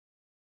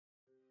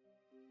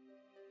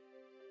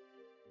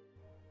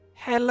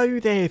Hello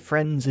there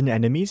friends and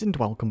enemies, and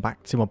welcome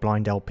back to my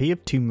blind LP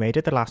of Tomb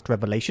Raider The Last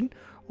Revelation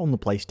on the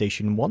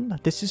PlayStation 1.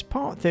 This is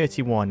part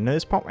 31, and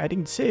this part we're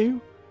heading to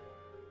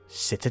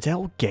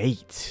Citadel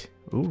Gate.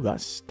 Ooh,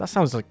 that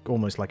sounds like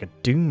almost like a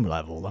Doom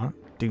level, that.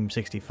 Doom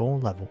 64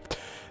 level.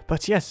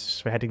 But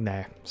yes, we're heading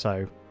there,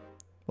 so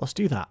let's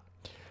do that.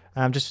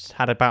 Just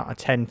had about a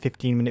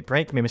 10-15 minute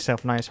break, made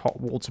myself a nice hot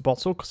water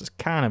bottle, because it's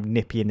kind of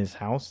nippy in this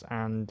house,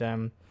 and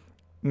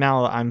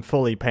now that I'm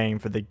fully paying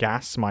for the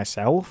gas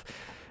myself,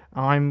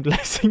 I'm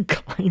less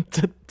inclined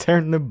to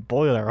turn the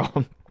boiler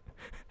on.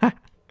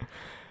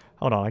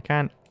 Hold on, I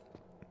can't.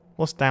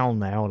 What's down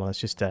there? Hold on, it's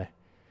just there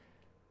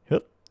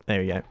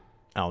we go.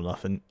 Oh,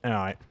 nothing.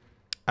 Alright.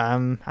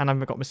 And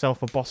I've got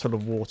myself a bottle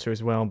of water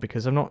as well,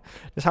 because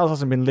this house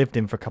hasn't been lived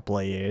in for a couple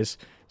of years,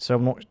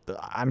 so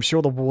I'm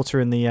sure the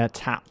water in the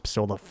taps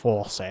or the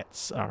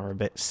faucets are a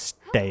bit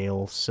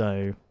stale,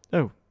 so...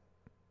 Oh.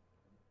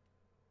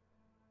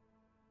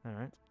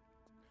 Alright.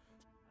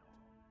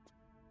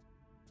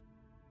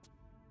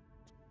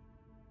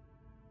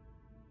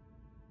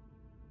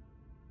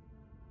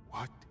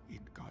 What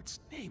in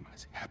God's name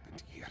has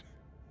happened here?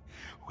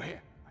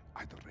 Where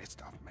are the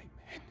rest of my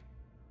men?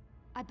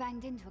 I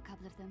banged into a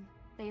couple of them.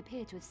 They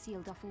appear to have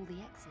sealed off all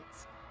the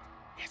exits.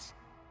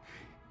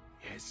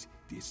 Yes,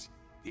 this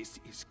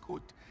is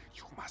good.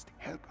 You must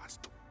help us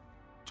to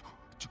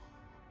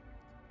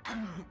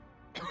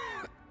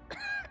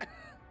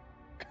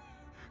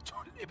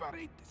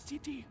liberate the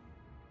city.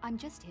 I'm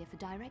just here for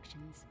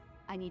directions.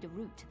 I need a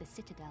route to the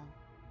Citadel.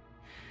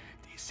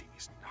 This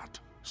is not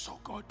so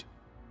good.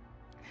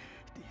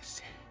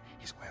 This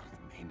is where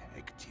the main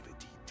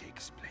activity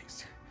takes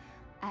place.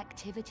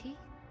 Activity?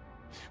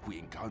 We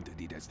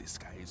encountered it as the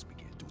skies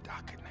began to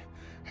darken.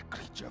 A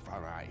creature from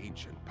our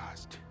ancient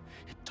past.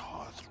 It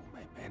tore through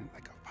my men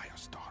like a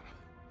firestorm.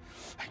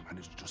 I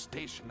managed to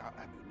station our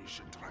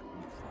ammunition truck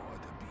before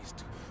the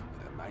beast,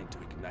 with a mind to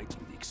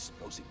igniting the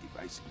explosive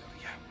device in the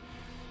rear.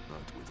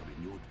 But with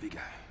renewed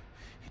vigor,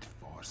 it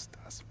forced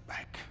us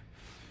back.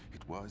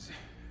 It was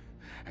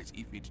as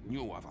if it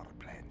knew of our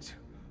plans.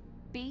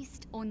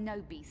 Beast or no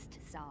beast,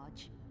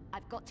 Sarge.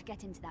 I've got to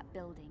get into that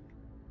building.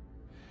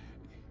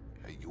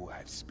 You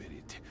have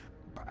spirit.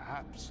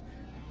 Perhaps.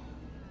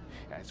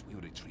 As we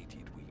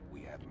retreated,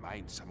 we have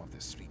mined some of the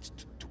streets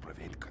to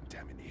prevent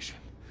contamination.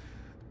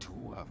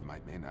 2 of my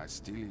men are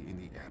still in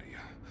the area,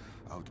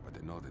 out by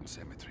the northern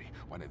cemetery.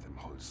 One of them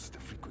holds the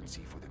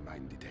frequency for the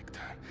mine detector.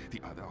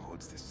 The other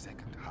holds the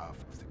second half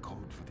of the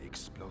code for the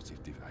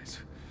explosive device.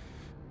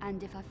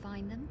 And if I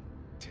find them?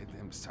 Tell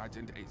them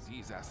Sergeant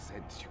Aziza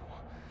sent you.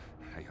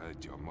 I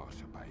heard your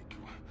motorbike.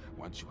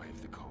 Once you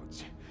have the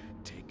codes,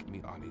 take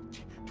me on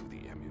it to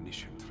the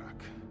ammunition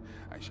truck.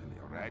 I shall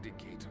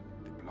eradicate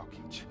the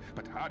blockage.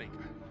 But hurry,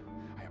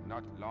 I am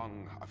not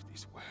long of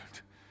this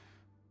world.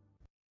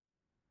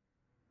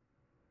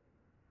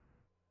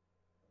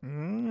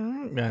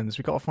 And so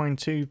we got to find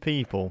 2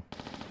 people.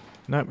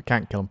 No, we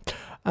can't kill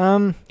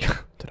them.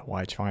 Don't know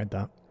why I tried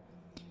that.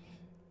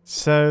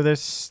 So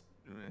there's...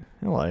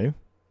 Hello.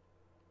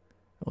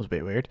 That was a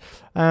bit weird.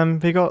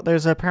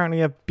 There's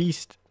apparently a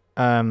beast.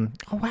 Oh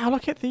wow,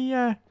 look at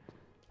the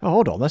oh,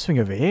 hold on, there's something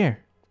over here.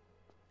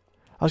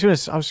 I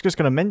was just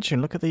gonna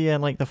mention, look at the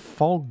like the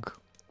fog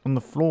on the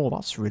floor.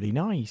 That's really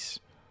nice.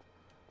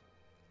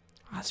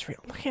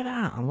 Look at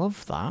that. I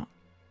love that.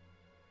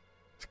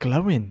 It's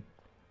glowing.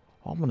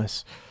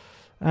 Ominous.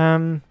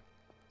 Talking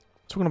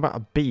about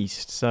a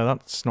beast, so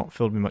that's not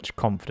filled me much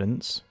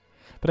confidence.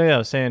 But yeah, I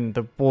was saying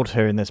the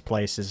water in this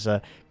place is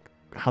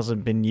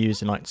hasn't been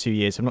used in like 2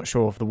 years. I'm not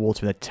sure if the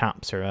water in the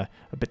taps are a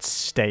bit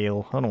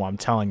stale. I don't know why I'm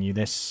telling you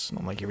this.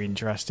 Not like you're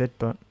interested,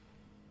 but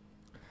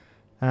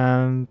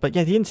yeah,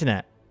 the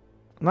internet.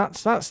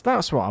 That's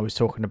what I was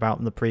talking about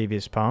in the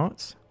previous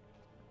parts.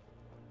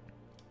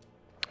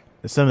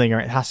 There's something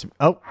it has to.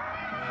 Oh.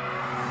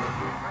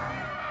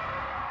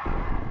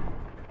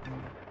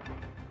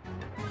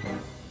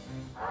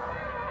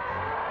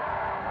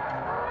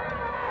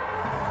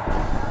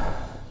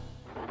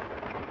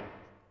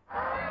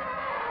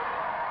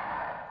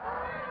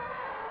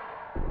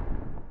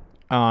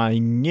 I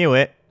knew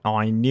it.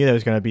 I knew there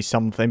was going to be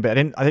something, but I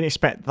didn't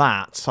expect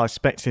that. So I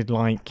expected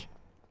like,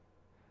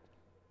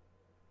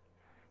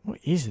 what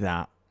is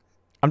that?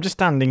 I'm just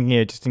standing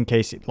here just in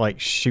case it like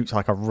shoots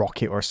like a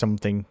rocket or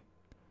something.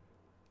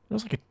 It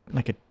looks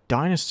like a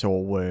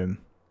dinosaur worm.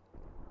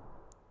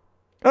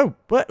 Oh,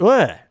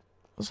 where?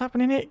 What's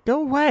happening here?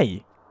 Go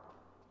away.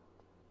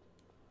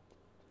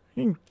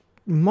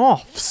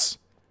 Moths.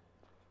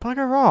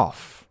 Bugger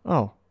off.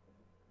 Oh.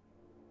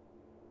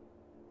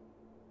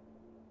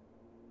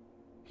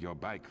 Your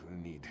bike will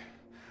need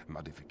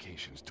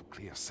modifications to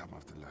clear some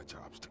of the larger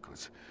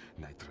obstacles.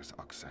 Nitrous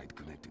oxide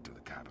connected to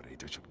the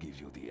carburetor should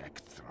give you the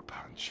extra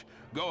punch.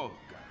 Go,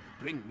 guy.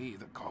 Bring me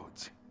the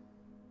codes.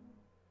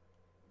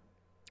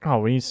 Oh,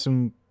 we need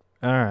some...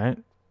 Alright.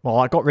 Well,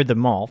 I got rid of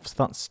the moths.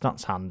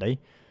 That's handy.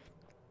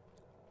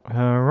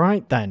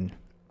 Alright then.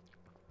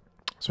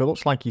 So it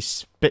looks like he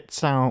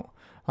spits out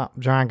that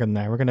dragon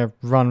there. We're going to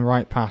run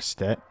right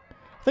past it.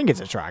 I think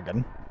it's a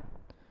dragon.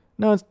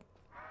 No, it's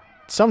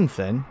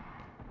something.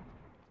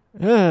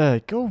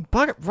 Go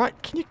back.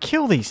 Right, can you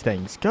kill these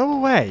things? Go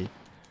away.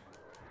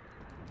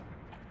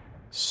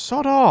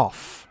 Sod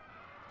off.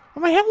 Oh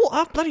my hell!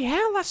 Oh, bloody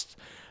hell! That's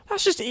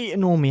just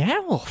eating all my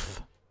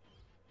health.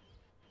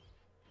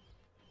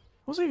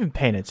 I wasn't even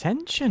paying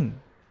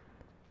attention.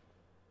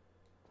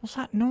 What's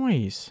that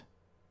noise?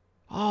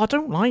 Oh, I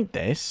don't like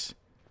this.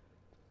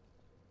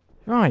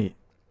 Right.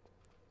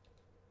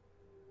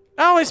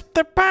 Oh,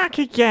 they're back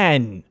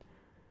again.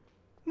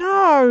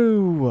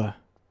 No.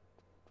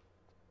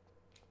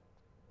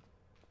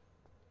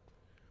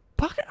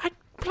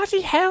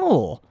 Bloody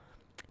hell.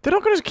 They're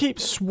not going to keep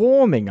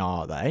swarming,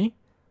 are they?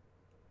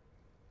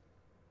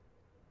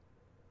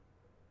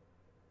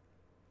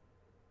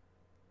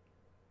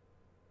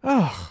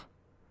 Ugh.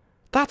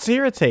 That's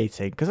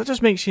irritating, because that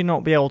just makes you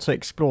not be able to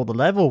explore the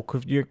level,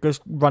 because you're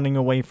just running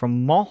away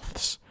from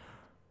moths.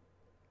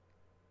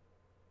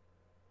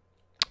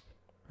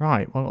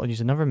 Right, well, I'll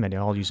use another mini.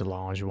 I'll use a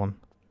large one.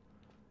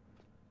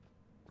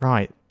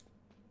 Right.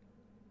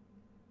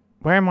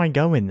 Where am I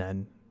going,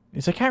 then?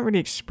 Is I can't really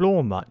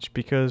explore much,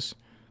 because...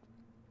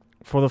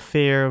 for the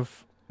fear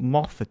of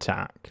moth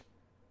attack.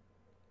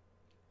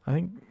 I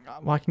think...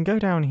 well, I can go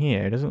down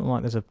here. It doesn't look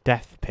like there's a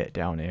death pit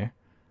down here.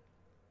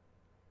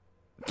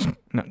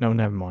 No,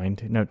 never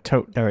mind. No,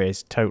 there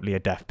is totally a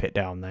death pit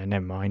down there.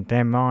 Never mind.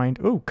 Never mind.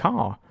 Ooh,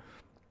 car.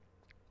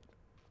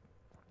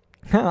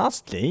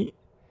 That's neat.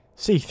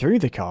 See through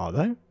the car,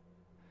 though.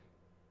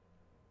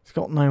 It's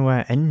got no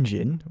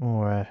engine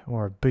or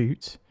a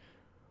boot.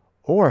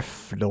 Or a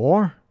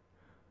floor.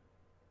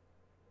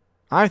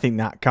 I think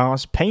that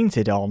car's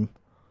painted on.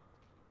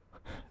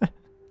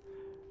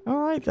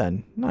 Alright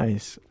then.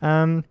 Nice.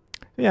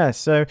 Yeah,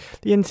 so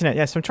the internet.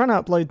 Yeah, so I'm trying to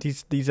upload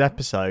these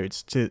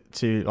episodes to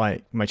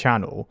like my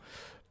channel,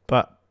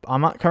 but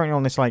I'm currently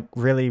on this like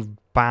really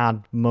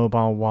bad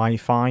mobile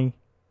Wi-Fi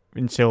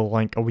until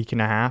like a week and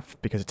a half,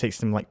 because it takes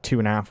them like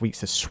 2.5 weeks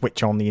to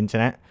switch on the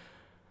internet.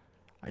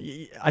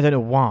 I don't know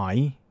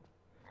why.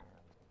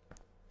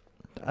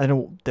 I don't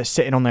know, they're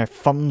sitting on their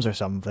thumbs or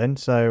something,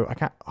 so I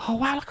can't. Oh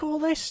wow, look at all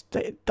this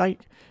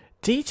like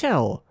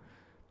detail.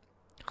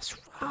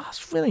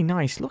 That's really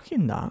nice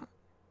looking, that.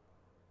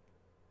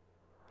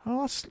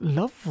 Oh, that's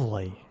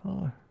lovely.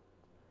 Oh.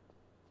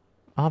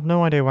 I have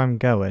no idea where I'm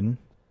going.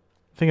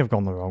 I think I've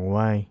gone the wrong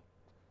way.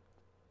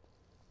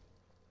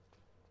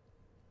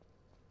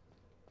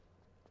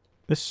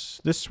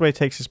 This way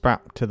takes us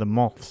back to the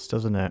moths,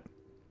 doesn't it?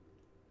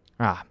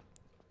 Ah.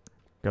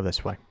 Go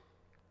this way.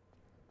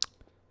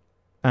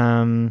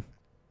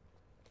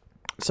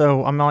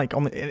 So I'm like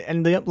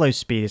and the upload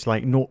speed is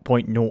like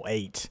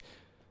 0.08.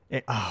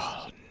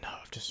 Oh no,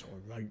 I've just saw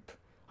a rope.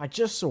 I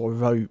just saw a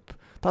rope.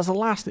 That's the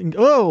last thing.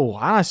 Oh,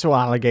 and I saw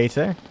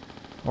alligator.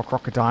 Or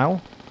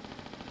crocodile.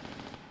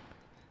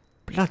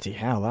 Bloody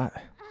hell,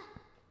 that.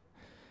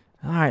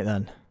 Alright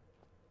then.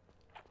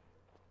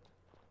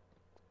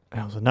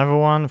 There's another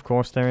one, of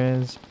course there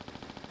is.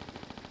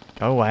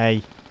 Go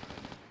away.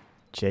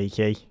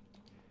 Cheeky.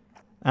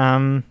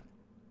 Yeah,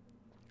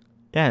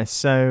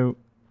 so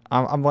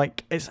I'm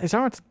like, it's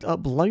hard to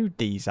upload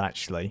these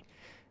actually.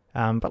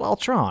 But I'll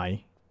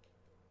try.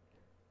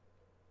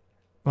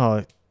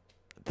 Well,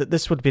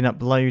 this would have been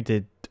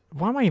uploaded.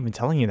 Why am I even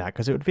telling you that?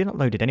 Because it would have been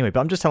uploaded anyway. But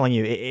I'm just telling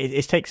you,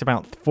 it takes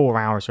about 4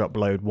 hours to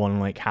upload one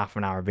like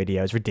half-an-hour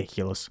video. It's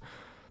ridiculous.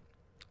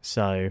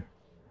 So,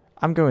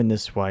 I'm going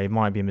this way. It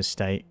might be a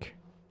mistake.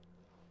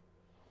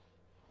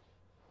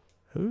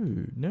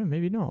 Ooh, no,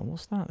 maybe not.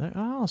 What's that?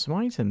 Oh, some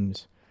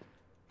items.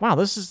 Wow,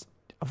 this is...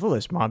 I thought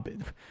this might be...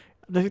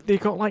 They've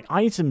got like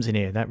items in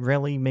here that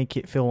really make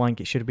it feel like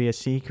it should be a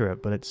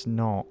secret, but it's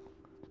not.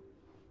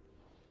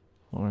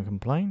 Not gonna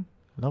complain.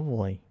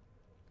 Lovely.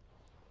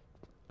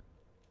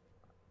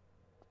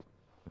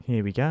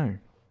 Here we go.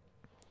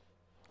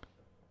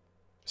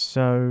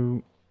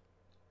 So...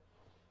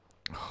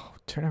 Oh,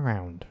 turn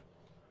around.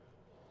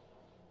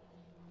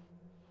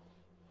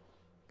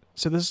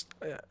 So there's...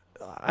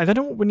 I don't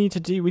know what we need to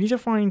do. We need to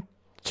find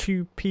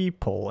 2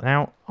 people.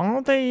 Now,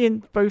 are they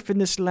both in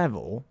this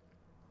level?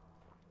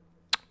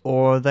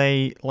 Or are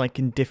they like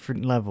in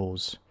different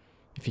levels?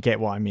 If you get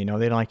what I mean. Are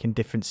they like in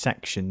different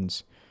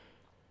sections?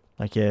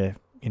 Like a,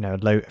 you know,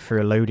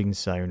 through a loading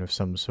zone of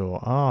some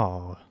sort.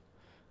 Oh.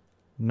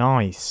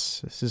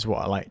 Nice. This is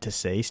what I like to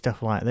see.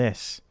 Stuff like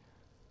this.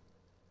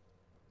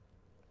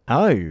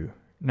 Oh.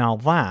 Now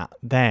that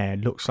there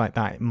looks like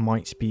that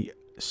might be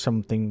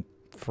something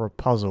for a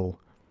puzzle.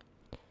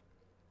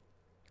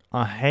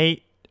 I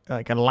hate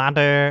like a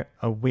ladder,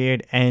 a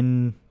weird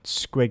N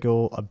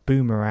squiggle, a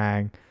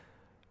boomerang,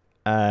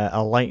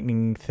 a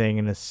lightning thing,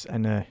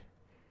 and a.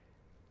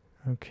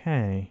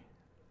 Okay.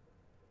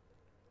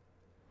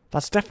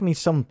 That's definitely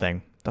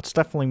something. That's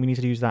definitely, we need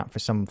to use that for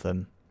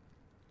something.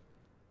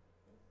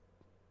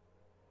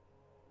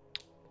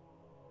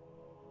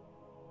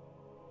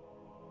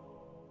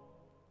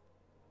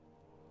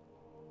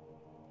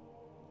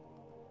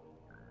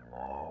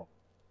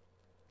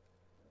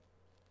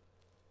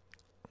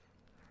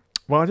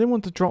 Well, I didn't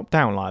want to drop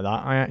down like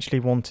that. I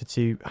actually wanted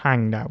to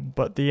hang down.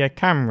 But the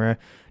camera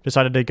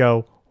decided to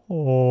go,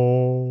 oh,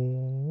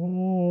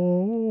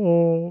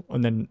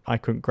 and then I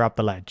couldn't grab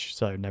the ledge.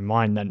 So never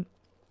mind then.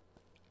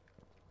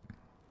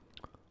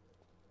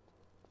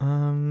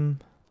 I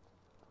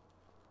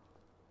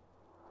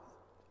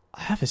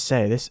have to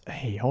say this.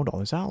 Hey, hold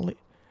on. Is that...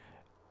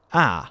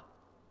 Ah.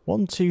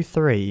 1, 2,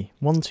 3.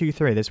 1, 2,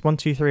 3. There's 1,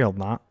 2, 3 on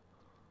that.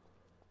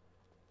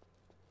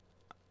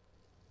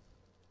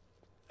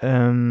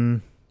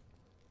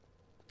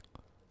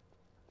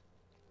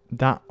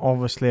 That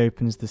obviously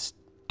opens this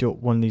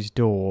one of these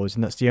doors,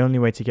 and that's the only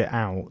way to get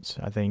out,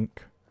 I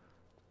think.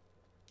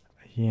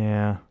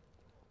 Yeah.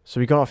 So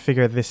we gotta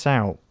figure this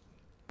out.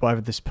 Whatever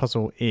this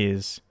puzzle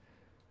is.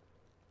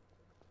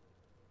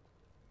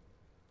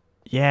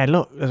 Yeah,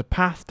 look, there's a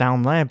path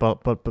down there,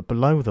 but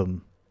below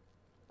them.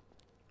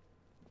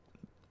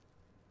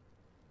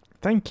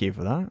 Thank you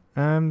for that.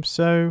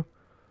 So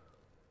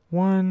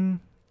 1.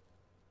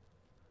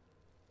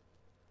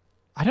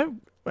 I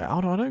don't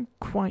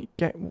quite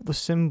get what the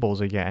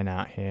symbols are getting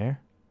at here.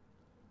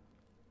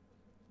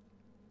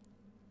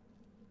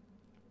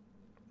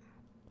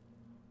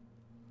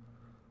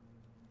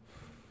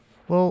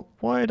 Well,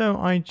 why don't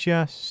I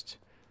just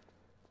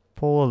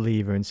pull a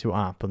lever and see what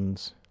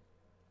happens?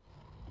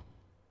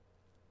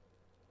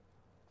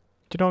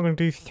 Do you know what I'm going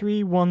to do?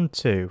 3, 1,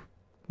 2.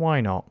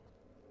 Why not?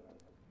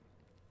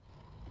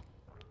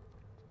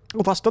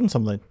 Oh, that's done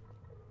something.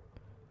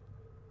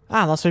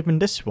 Ah, that's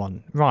opened this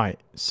one. Right,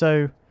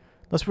 so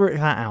let's work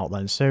that out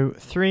then. So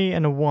 3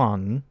 and a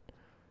 1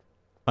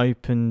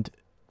 opened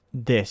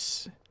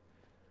this.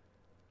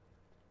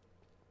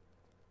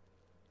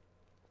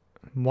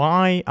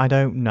 Why? I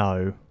don't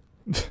know.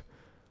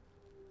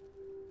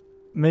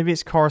 Maybe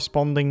it's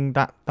corresponding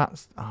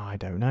that's... Oh, I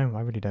don't know.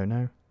 I really don't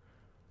know.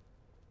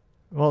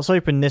 Well, let's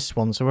open this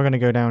one, so we're going to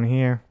go down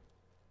here.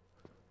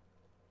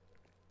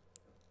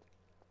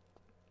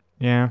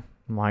 Yeah,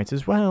 might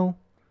as well.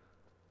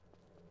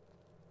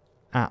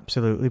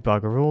 Absolutely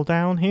bugger all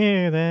down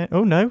here, there.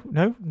 Oh, no,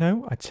 no,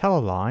 no. I tell a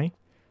lie.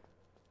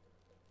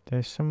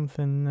 There's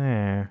something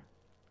there.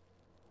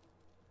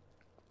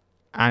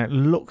 And it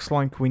looks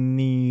like we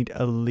need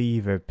a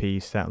lever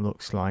piece, that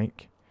looks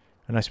like.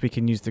 Unless we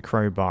can use the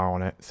crowbar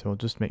on it, so I'll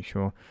just make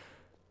sure.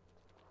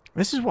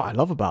 This is what I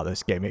love about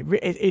this game.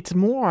 It's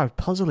more a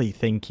puzzly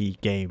thinky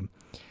game.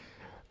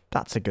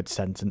 That's a good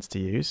sentence to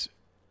use.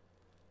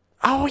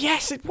 Oh,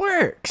 yes, it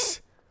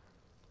works!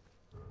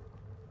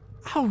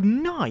 Oh,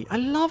 nice. I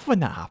love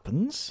when that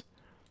happens.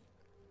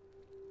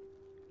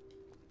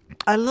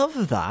 I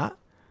love that.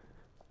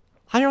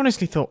 I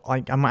honestly thought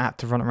like I might have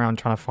to run around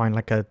trying to find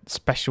like a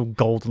special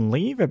golden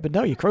lever, but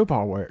no, your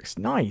crowbar works.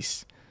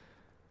 Nice.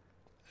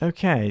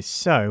 Okay,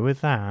 so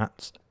with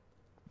that,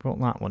 got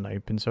that one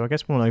open. So I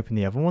guess we'll open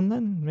the other one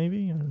then,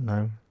 maybe? I don't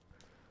know.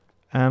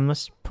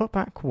 Let's put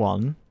back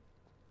 1.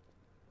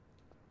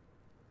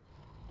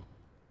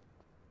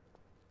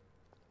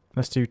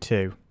 Let's do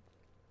 2.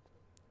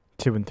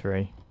 2 and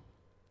 3.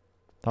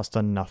 That's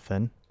done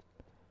nothing.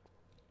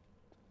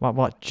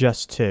 What?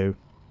 Just 2.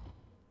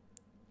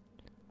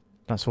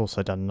 That's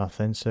also done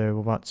nothing. So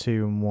what about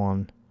 2 and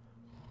 1?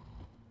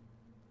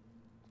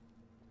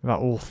 What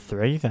about all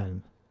 3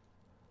 then?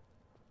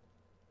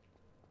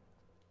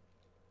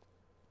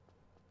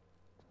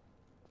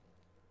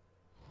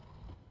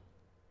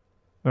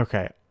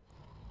 Okay.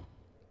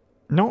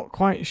 Not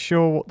quite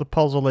sure what the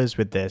puzzle is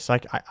with this.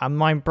 Like,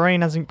 my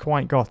brain hasn't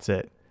quite got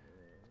it.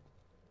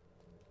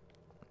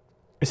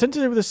 It's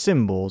something to do with the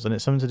symbols, and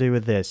it's something to do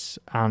with this,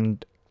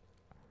 and...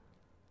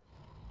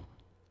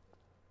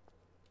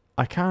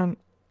 we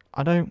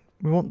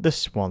want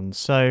this one,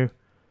 so...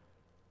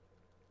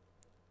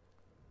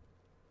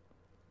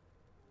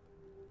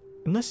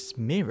 Unless it's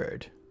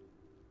mirrored.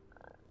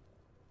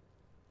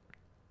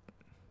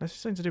 That's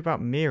something to do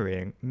about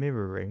mirroring.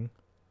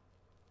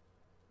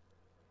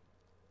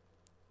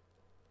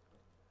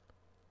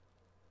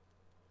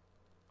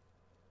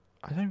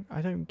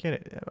 I don't get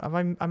it.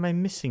 Am I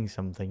missing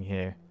something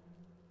here?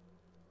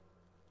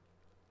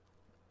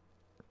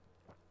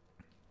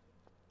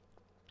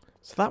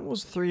 So that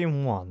was 3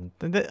 and 1.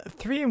 The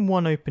 3 and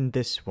 1 opened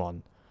this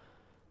one.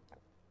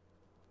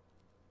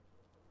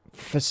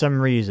 For some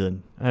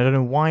reason. I don't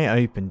know why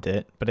it opened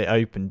it, but it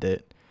opened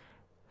it.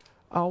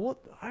 Oh, what?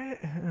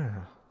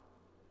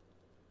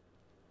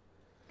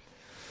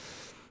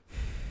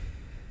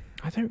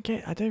 I don't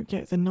get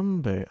the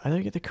number. I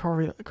don't get the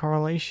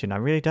correlation. I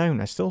really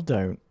don't. I still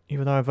don't,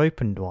 even though I've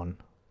opened one.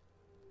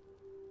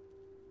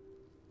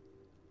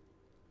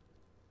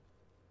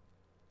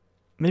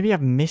 Maybe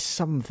I've missed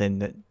something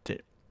that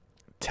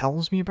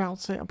tells me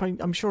about it.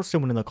 I'm sure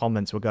someone in the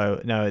comments will go,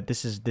 "No,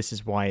 this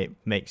is why it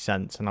makes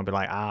sense," and I'll be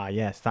like, "Ah,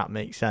 yes, that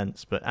makes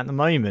sense." But at the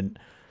moment,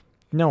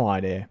 no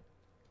idea.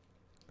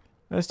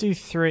 Let's do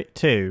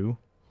 2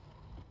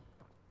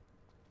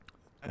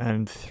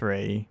 and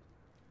 3.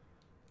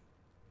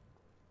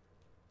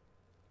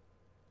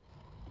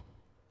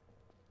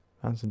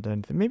 Hasn't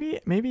done anything.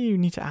 Maybe you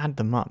need to add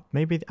them up.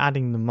 Maybe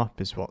adding them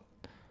up is what.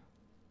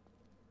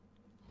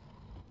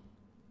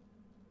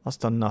 That's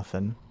done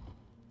nothing.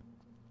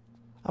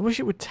 I wish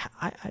it would.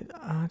 I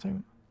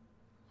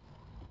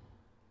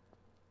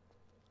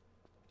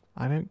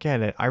don't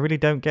get it. I really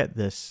don't get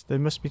this. There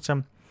must be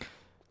some.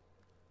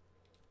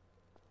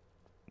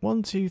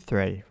 1, 2,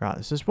 3. Right,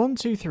 this is 1,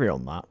 2, 3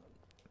 on that.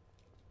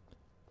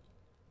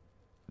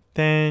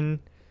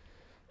 Then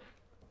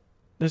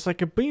there's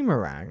like a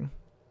boomerang.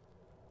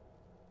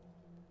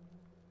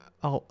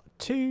 Oh,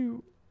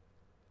 2.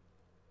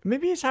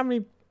 Maybe it's how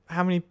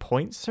many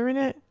points are in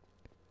it?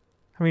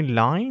 How many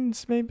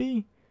lines,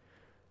 maybe?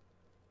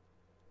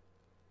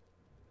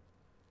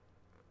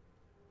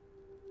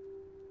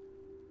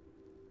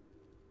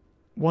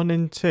 One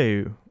and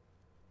 2.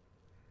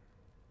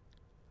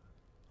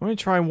 I'm going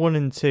to try 1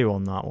 and 2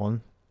 on that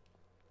one.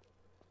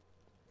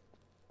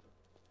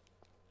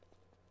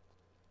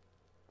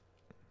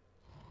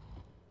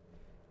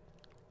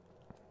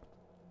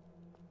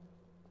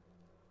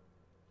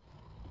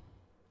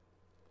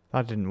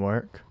 That didn't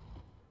work.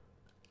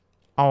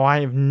 Oh,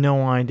 I have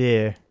no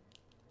idea.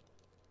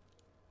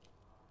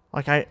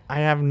 Like, I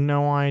have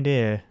no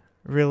idea.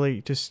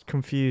 Really just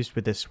confused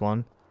with this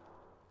one.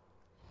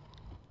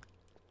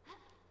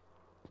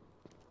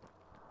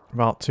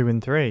 About 2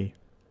 and 3.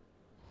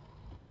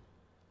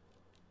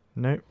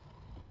 Nope.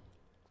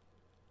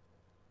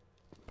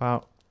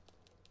 About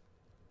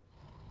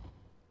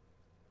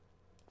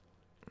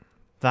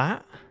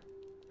that?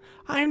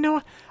 I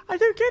don't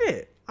get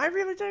it. I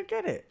really don't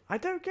get it. I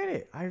don't get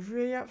it. I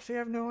really absolutely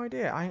have no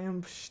idea. I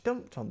am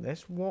stumped on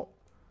this. What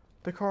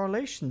the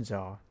correlations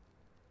are.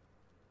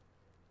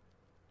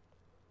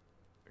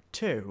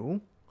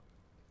 2.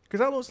 Because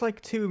that looks like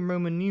 2 in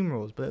Roman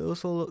numerals, but it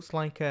also looks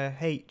like a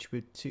H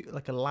with 2,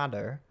 like a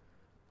ladder.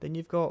 Then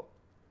you've got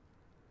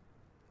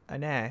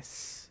an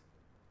S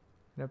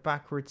and a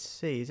backwards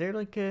C. Is there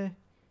like a...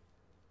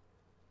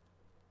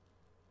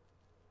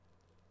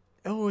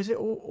 Oh, is it,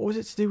 or is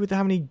it to do with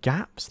how many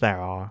gaps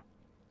there are?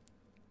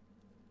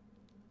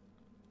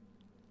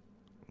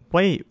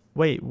 Wait,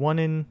 1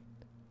 in...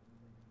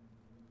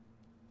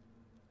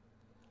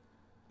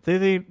 Do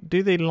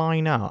they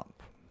line up?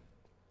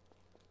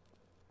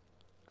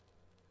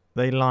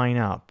 They line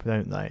up,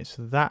 don't they?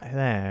 So that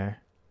there...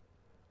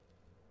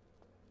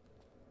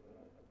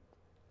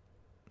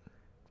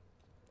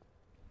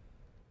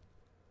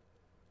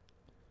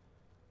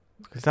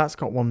 Because that's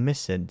got one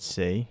missing,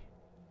 see?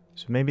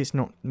 So maybe it's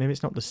not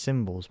the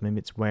symbols, maybe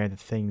it's where the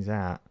thing's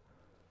at.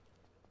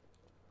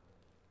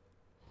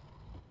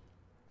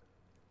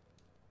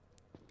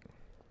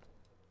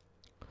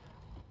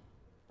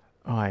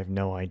 Oh, I have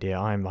no idea.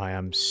 I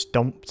am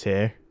stumped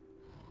here.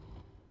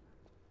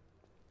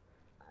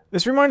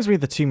 This reminds me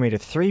of the Tomb Raider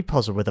 3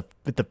 puzzle with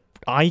the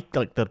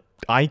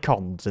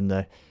icons in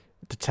the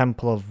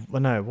temple of... Oh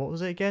no, what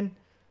was it again?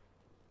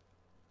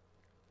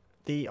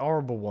 The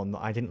horrible one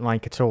that I didn't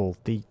like at all.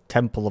 The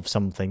temple of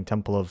something.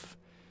 Temple of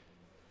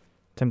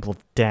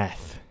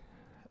death.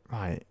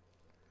 Right.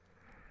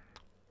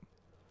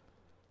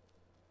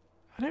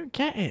 I don't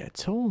get it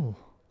at all.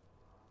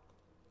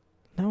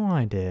 No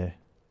idea.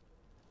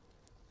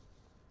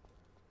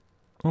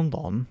 Hold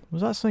on.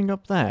 Was that something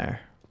up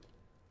there?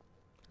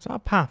 Is that a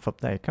path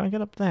up there? Can I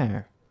get up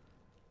there?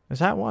 Is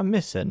that what I'm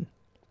missing?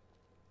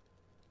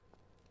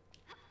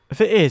 If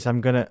it is,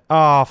 I'm gonna...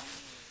 Oh.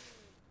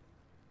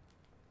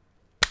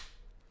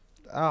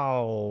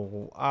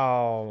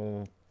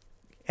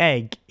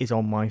 Egg is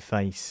on my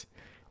face.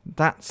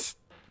 There's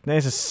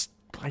a...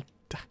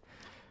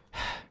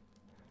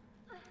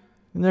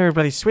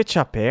 Everybody switch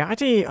up here. I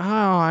see.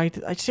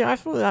 I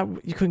thought that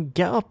you couldn't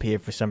get up here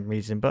for some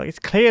reason, but it's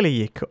clearly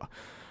you could.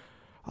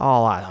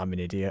 Oh, I'm an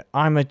idiot.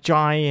 I'm a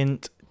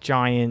giant.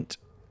 Oh,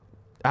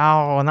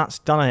 and that's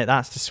done it.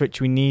 That's the switch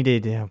we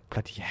needed. Oh,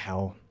 bloody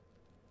hell.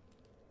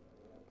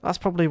 That's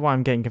probably why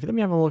I'm getting confused. Let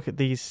me have a look at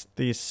these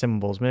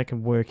symbols. Maybe I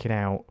can work it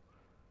out.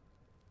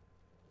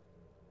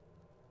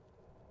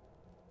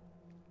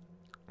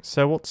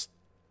 So what's...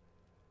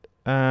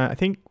 I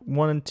think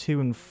 1 and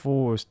 2 and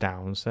 4 is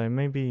down, so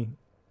maybe...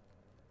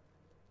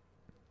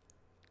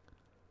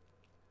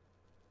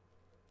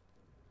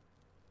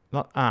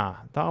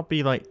 that'll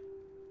be like...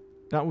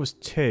 That was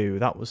 2,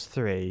 that was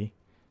 3.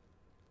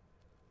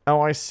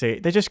 Oh, I see.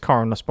 They just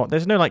correspond.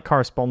 There's no like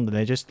corresponding.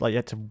 They just like you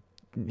have to...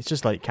 It's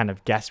just like kind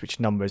of guess which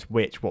number is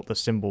which, what the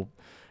symbol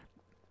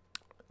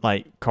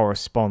like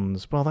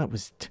corresponds. Well, that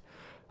was...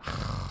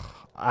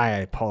 I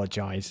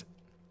apologise.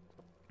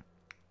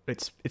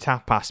 It's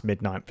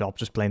midnight, but I'll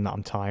just blame that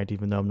I'm tired,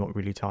 even though I'm not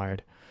really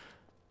tired.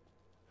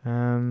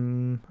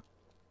 Here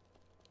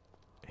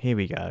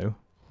we go.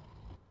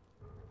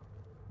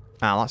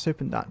 Now, let's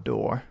open that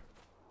door.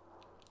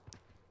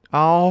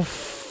 Oh,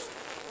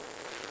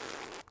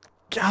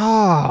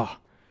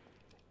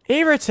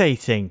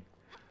 irritating.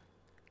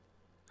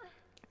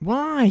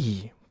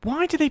 Why?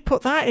 Why do they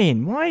put that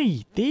in?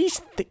 Why?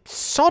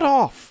 Sod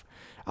off.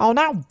 Oh,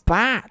 now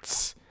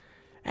bats.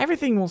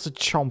 Everything wants to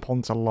chomp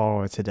onto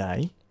Laura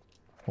today.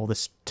 Or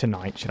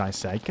tonight, should I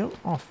say. Go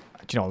off.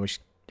 Do you know,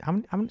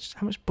 how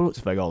much bullets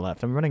have I got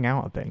left? I'm running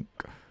out, I think.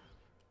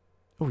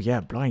 Oh,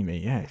 yeah, blimey,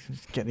 yeah.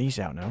 Let's get these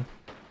out now.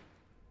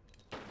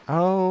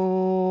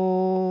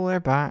 Oh, they're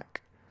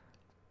back.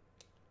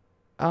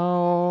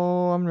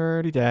 Oh, I'm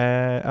already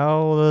dead.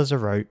 Oh, there's a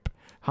rope.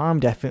 I'm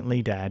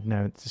definitely dead.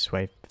 No, it's this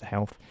way for the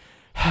health.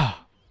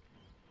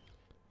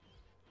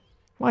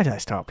 Why did I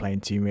start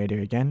playing Tomb Raider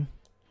again?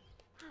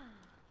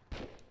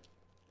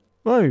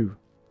 Whoa.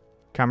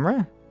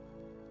 Camera?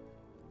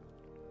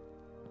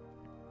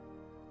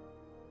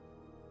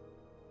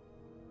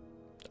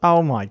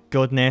 Oh my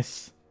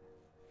goodness.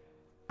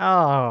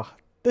 Oh,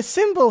 the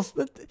symbols.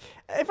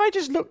 If I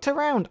just looked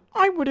around,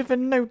 I would have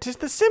noticed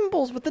the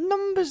symbols with the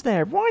numbers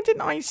there. Why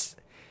didn't I?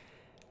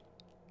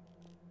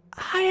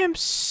 I am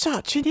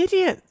such an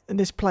idiot in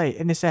this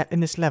in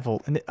this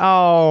level.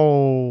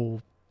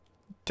 Oh,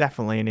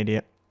 definitely an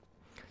idiot.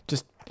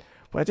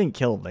 Well, I didn't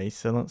kill me,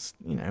 so that's,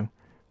 you know.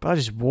 But I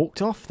just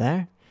walked off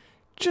there.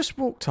 Just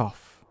walked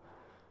off.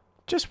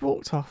 Just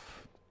walked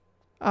off.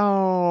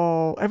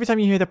 Oh, every time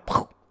you hear the...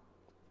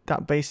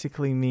 That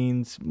basically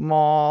means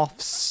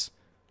moths.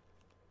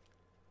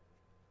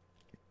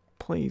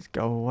 Please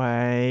go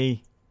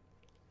away.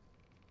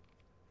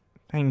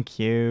 Thank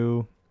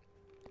you.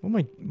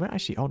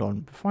 Actually, hold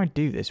on. Before I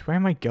do this, where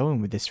am I going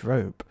with this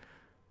rope?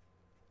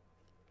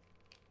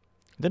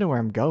 I don't know where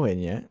I'm going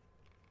yet.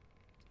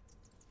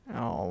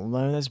 Oh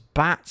no, there's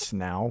bats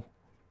now.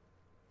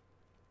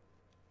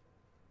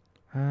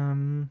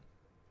 Am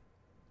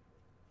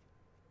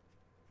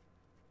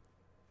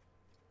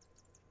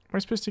I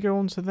supposed to go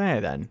on to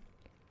there then?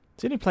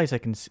 It's the only place I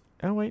can see.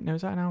 Oh wait, no,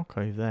 is that an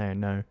alcove there?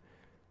 No.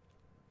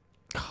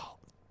 Oh,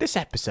 this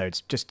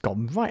episode's just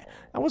gone right.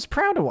 I was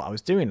proud of what I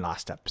was doing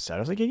last episode. I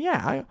was thinking,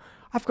 yeah,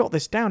 I've got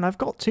this down. I've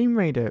got Tomb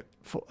Raider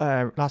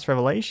Last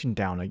Revelation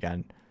down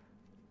again.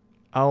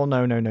 Oh,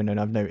 no, no, no, no,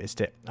 no, I've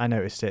noticed it. I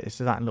noticed it. It's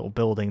that little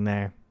building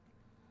there.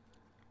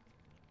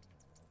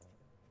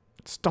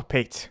 Stop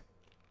it.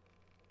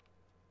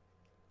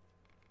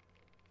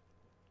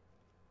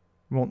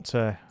 Want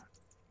to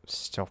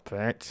stop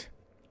it.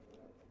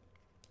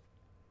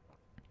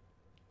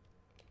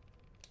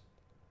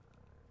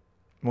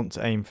 Want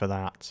to aim for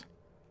that.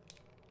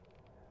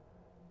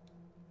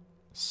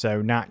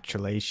 So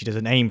naturally, she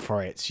doesn't aim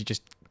for it. She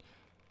just...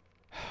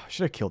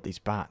 should have killed these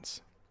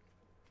bats.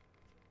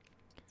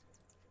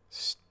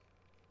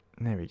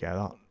 There we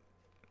go.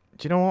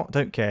 Do you know what?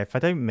 Don't care. If I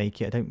don't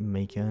make it, I don't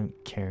make it. I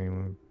don't care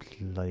anymore.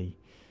 Bloody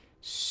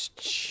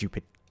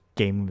stupid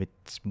game with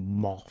its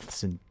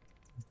moths and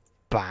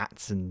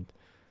bats and...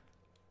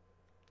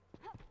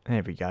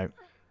 There we go.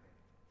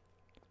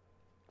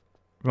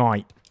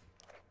 Right.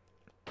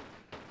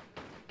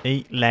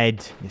 Eat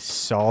lead, you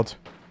sod.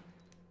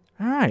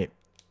 Alright.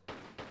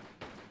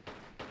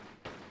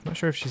 Not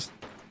sure if she's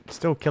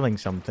still killing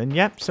something.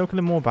 Yep, still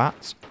killing more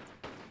bats.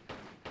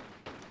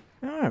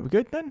 Alright, we're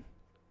good then.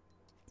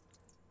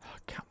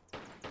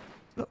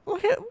 Oh,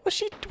 look at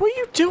what are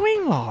you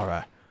doing,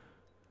 Lara?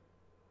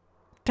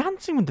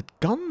 Dancing with the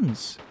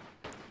guns.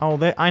 Oh,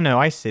 there, I know,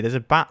 I see. There's a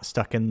bat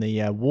stuck in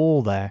the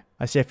wall there.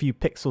 I see a few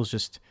pixels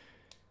just...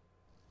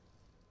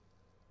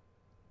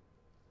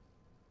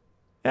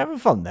 You're having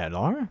fun there,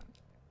 Lara.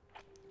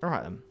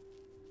 Alright then.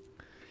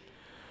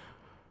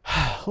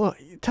 Look,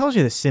 it tells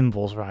you the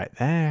symbols right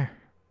there.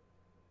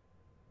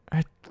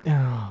 Oh,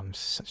 I'm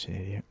such an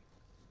idiot.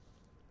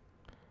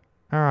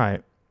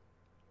 Alright.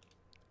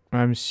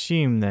 I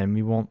assume then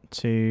we want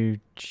to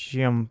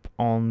jump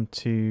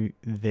onto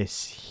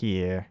this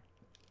here.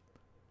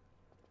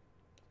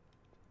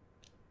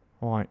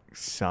 Like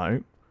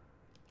so.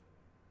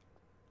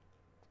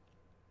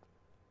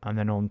 And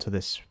then onto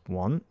this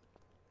one.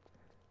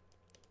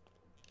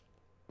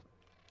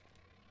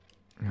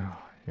 Oh,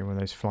 you're one of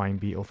those flying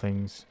beetle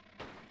things.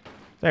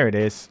 There it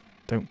is.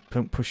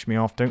 Don't push me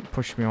off. Don't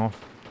push me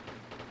off.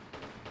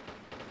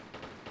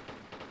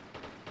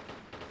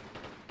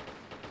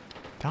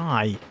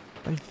 Die.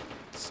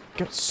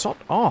 Get sod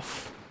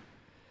off.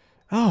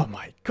 Oh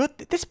my god.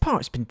 This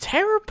part's been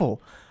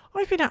terrible.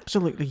 I've been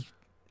absolutely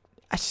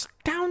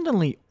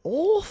astoundingly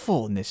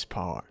awful in this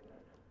part.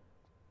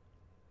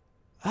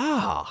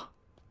 I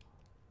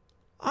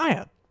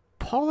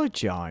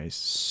apologise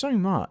so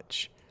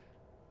much.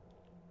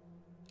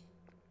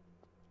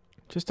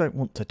 Just don't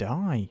want to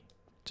die.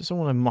 Just don't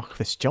want to muck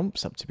this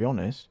jumps up, to be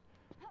honest.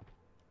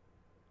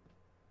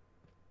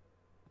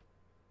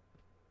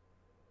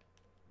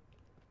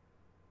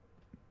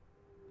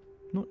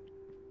 Not.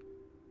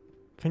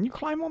 Can you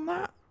climb on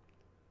that?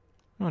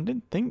 No, I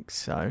didn't think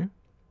so.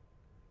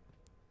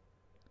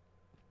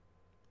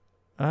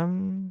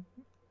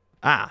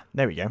 Ah,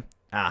 there we go.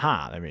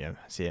 Aha, there we go.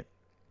 I see it.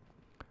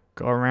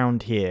 Go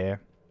around here.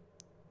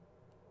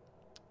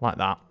 Like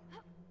that.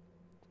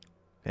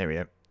 There we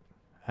go.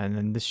 And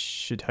then this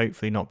should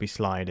hopefully not be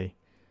slidey.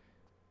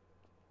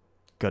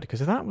 Good,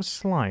 because if that was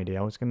slidey,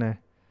 I was going to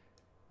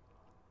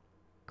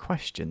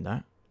question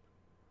that.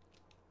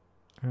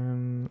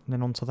 And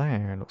then onto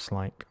there, it looks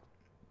like.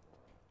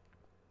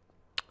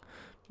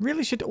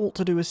 Really ought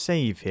to do a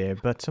save here,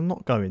 but I'm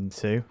not going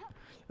to.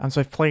 And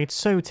so I've played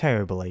so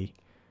terribly.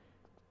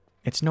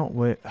 It's not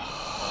worth...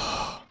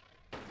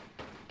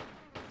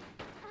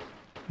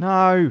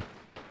 No!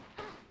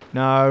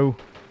 No.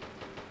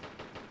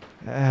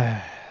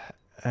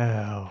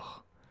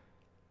 Oh.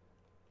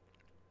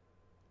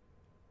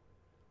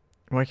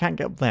 Well, I can't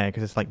get up there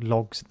because it's like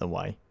logs in the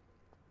way.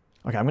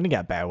 Okay, I'm gonna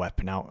get a better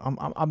weapon out.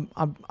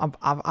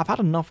 I've had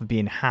enough of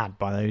being had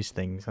by those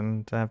things,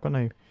 and I've got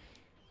no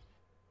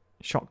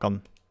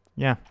shotgun.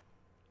 Yeah,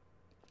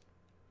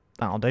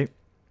 that'll do.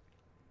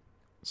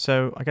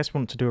 So I guess we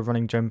want to do a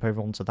running jump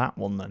over onto that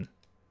one then.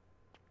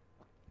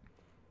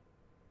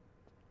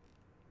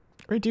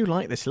 I really do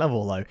like this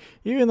level though,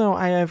 even though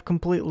I have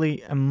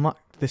completely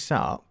mucked this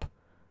up.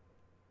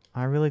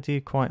 I really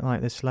do quite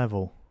like this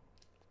level.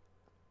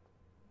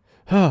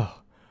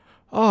 Oh,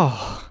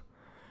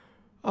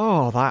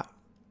 that.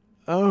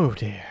 Oh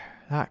dear,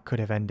 that could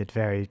have ended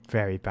very,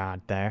 very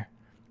bad there.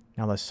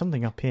 Now there's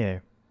something up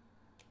here.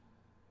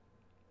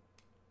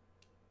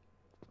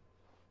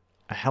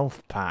 A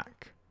health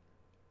pack.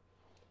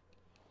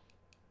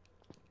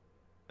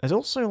 There's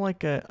also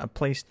like a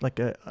place, like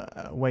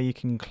a where you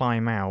can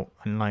climb out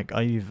and like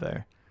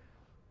over.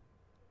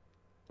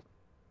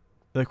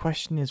 The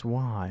question is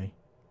why?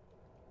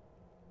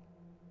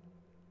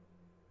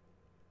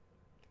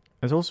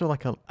 There's also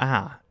like a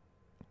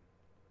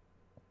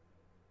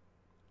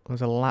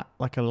there's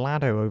like a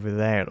ladder over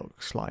there, it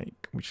looks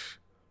like, which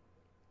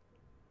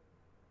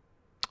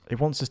it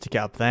wants us to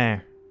get up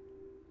there.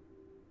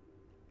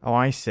 Oh,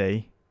 I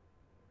see.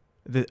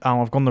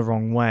 Oh, I've gone the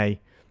wrong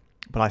way.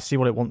 But I see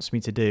what it wants me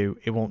to do.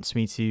 It wants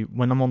me to,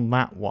 when I'm on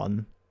that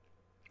one.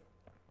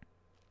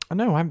 Oh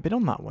no, I haven't been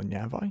on that one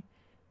yet, have I?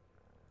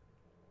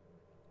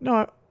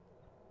 No,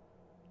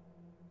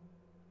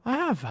 I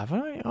have,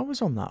 haven't I? I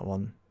was on that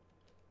one.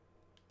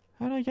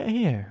 How did I get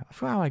here? I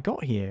forgot how I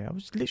got here. I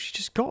was literally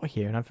just got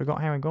here and I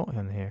forgot how I got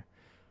in here.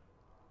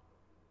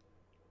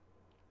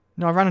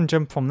 No, I ran and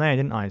jumped from there,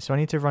 didn't I? So I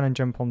need to run and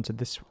jump onto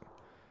this.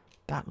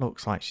 That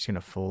looks like she's going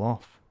to fall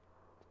off.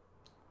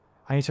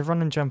 I need to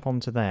run and jump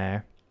onto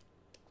there.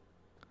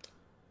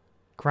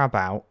 Grab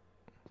out.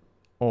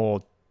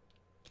 Or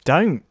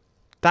don't.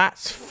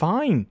 That's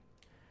fine.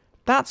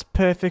 That's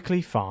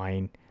perfectly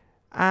fine.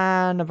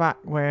 And back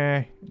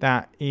where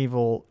that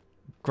evil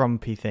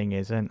grumpy thing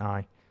is, isn't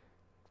I?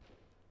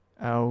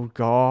 Oh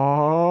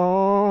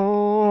God.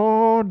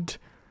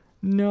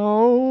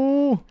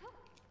 No.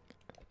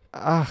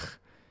 Ugh.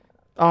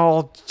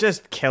 Oh,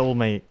 just kill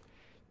me.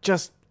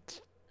 Just.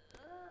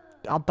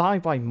 I'll die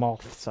by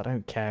moths. I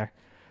don't care.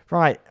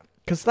 Right.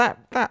 Because that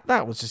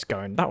was just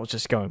going. That was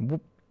just going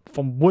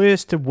from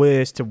worse to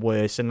worse to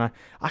worse. And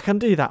I can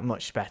do that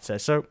much better.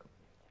 So.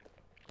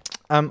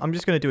 I'm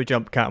just going to do a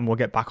jump cut and we'll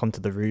get back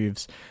onto the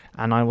roofs.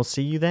 And I will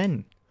see you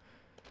then.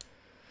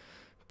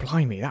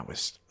 Blimey, that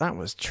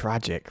was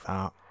tragic,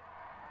 that.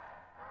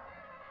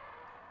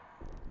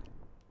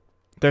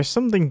 There's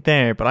something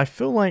there, but I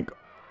feel like...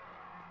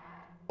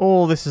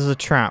 Oh, this is a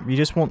trap. You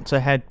just want to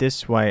head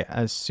this way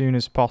as soon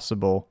as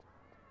possible.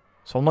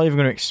 So I'm not even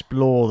going to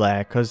explore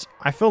there, because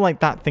I feel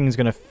like that thing's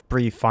going to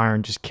breathe fire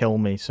and just kill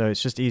me. So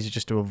it's just easy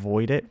just to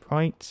avoid it,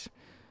 right?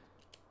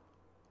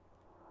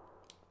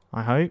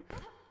 I hope.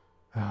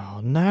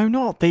 Oh, no,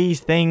 not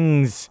these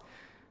things.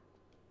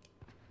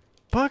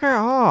 Bugger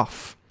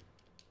off.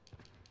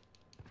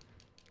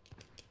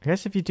 I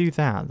guess if you do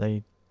that,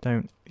 they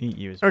don't eat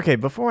you. Okay,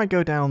 before I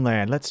go down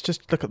there, let's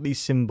just look at these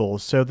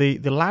symbols. So the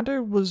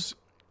ladder was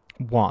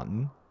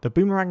 1, the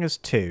boomerang is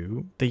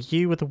 2, the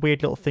U with the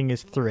weird little thing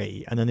is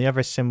 3, and then the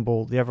other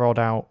symbol, the other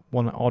odd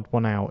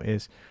one out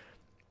is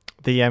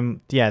the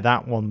yeah,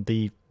 that one,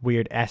 the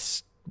weird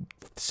S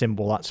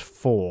symbol, that's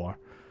 4.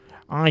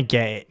 I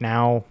get it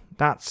now.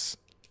 That's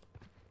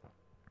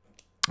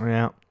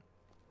yeah.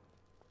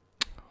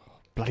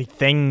 Bloody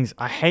things.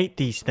 I hate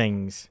these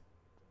things.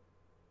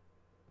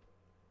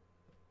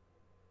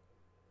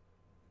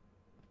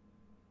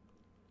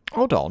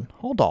 Hold on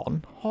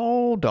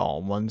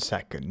 1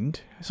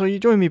 second. So you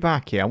join me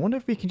back here. I wonder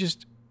if we can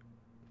just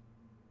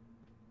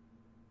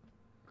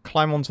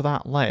climb onto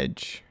that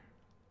ledge.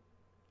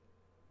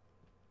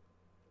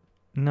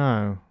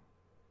 No. I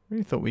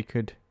really thought we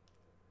could.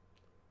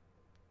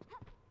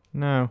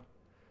 No.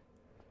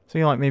 So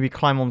you like maybe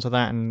climb onto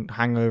that and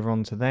hang over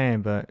onto there,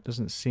 but it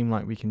doesn't seem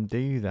like we can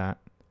do that.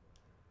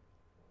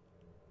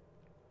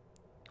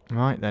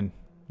 Right then.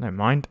 Never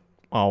mind.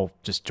 I'll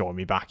just join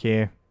me back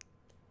here.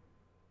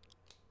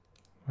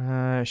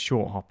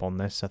 Short hop on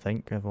this, I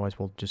think. Otherwise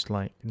we'll just,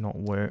 like, not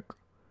work.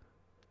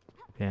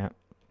 Yeah.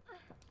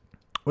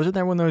 Wasn't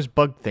there one of those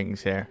bug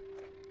things here?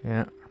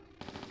 Yeah.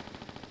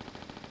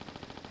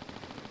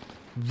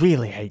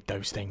 Really hate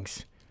those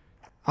things.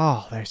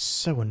 Oh, they're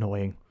so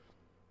annoying.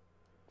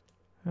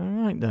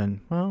 Alright then,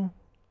 well.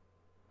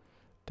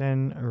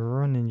 Then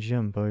run and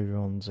jump over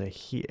onto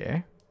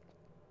here.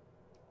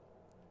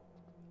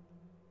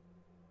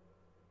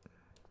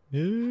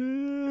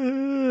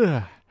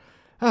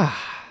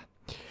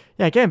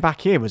 Yeah, getting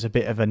back here was a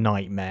bit of a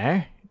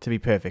nightmare, to be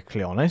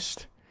perfectly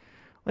honest.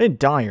 I didn't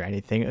die or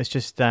anything, it was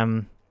just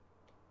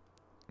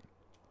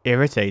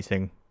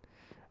irritating.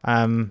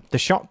 The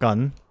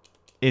shotgun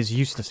is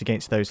useless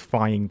against those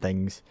flying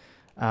things.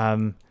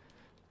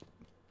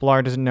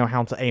 Laura doesn't know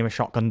how to aim a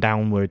shotgun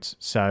downwards,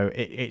 so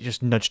it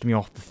just nudged me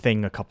off the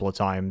thing a couple of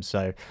times.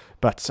 So,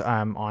 but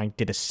I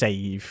did a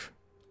save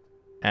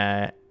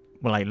when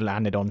I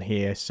landed on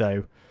here,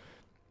 so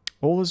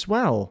all is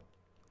well.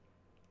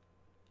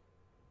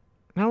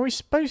 Now, are we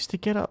supposed to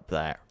get up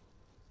there?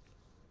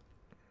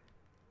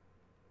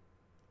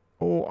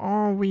 Or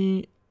are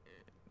we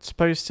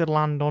supposed to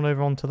land on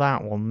over onto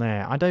that one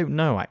there? I don't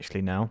know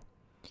actually now.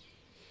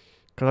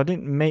 Because I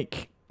didn't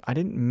make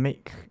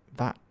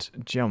that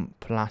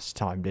jump last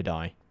time, did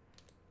I?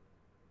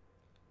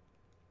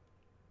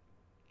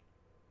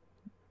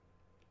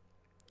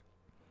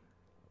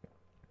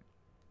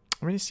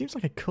 I mean, it seems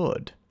like I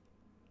could.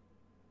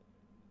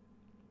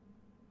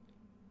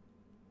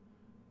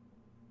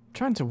 I'm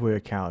trying to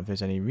work out if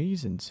there's any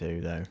reason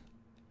to, though.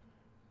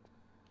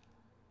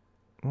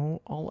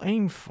 Well, I'll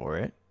aim for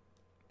it.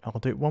 I'll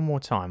do it one more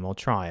time. I'll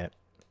try it.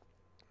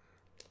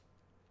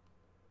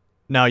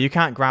 No, you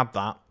can't grab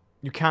that.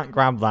 You can't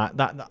grab that.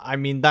 I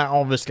mean, that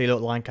obviously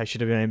looked like I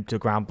should have been able to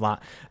grab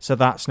that. So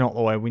that's not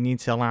the way. We need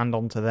to land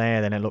onto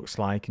there, then it looks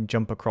like, and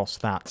jump across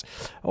that.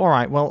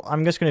 Alright, well,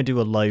 I'm just going to do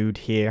a load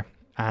here.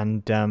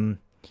 And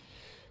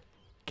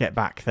get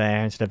back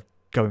there instead of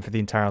going for the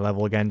entire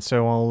level again.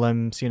 So I'll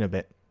see you in a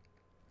bit.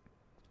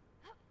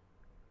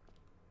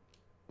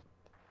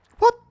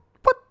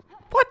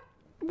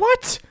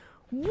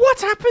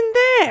 What happened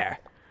there?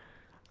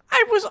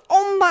 I was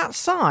on that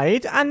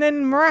side, and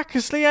then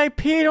miraculously I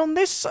appeared on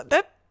this side.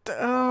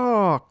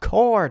 Oh,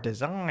 core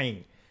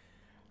design.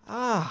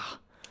 Oh,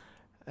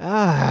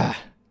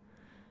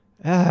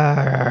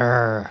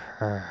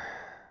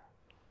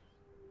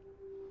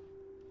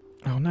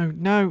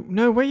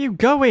 no, where are you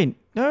going?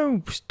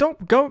 No,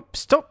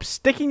 stop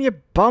sticking your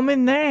bum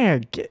in there.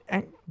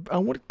 I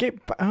want to get,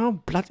 oh,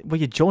 bloody, will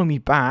you join me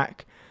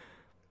back?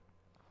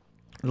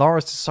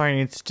 Laura's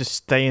deciding to just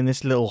stay in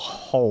this little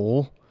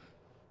hole.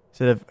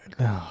 Instead of...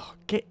 Oh,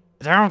 get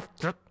down.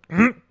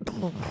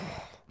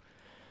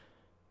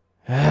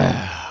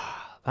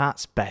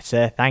 That's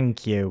better.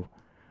 Thank you.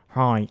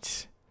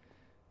 Right.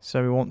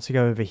 So we want to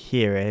go over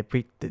here.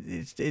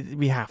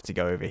 We have to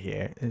go over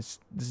here. This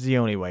is the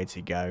only way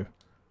to go.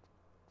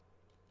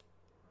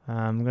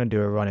 I'm going to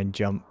do a run and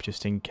jump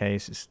just in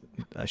case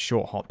a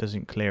short hop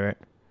doesn't clear it.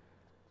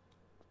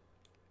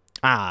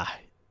 Ah.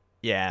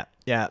 Yeah,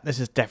 this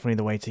is definitely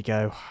the way to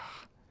go.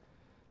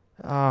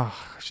 Oh,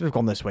 I should have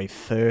gone this way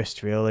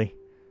first, really.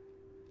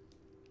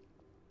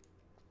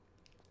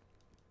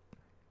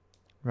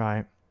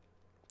 Right.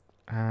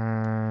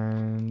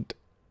 And...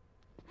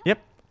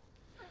 Yep.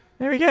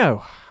 There we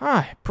go.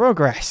 Ah,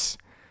 progress.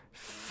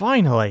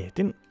 Finally.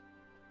 Didn't...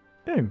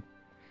 Oh.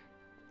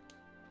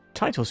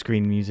 Title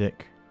screen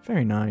music.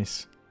 Very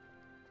nice.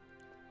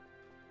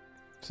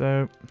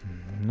 So...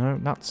 No,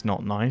 that's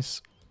not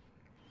nice.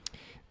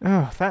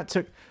 Oh, that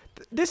took...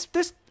 This...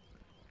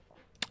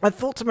 I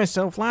thought to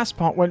myself, last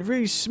part went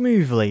really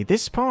smoothly.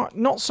 This part,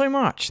 not so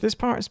much. This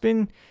part has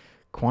been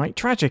quite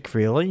tragic,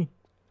 really.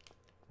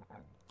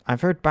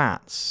 I've heard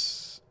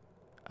bats.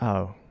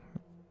 Oh.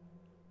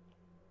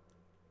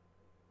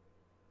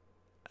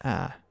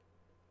 Ah.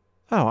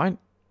 Oh,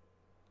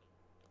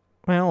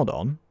 Wait, hold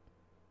on.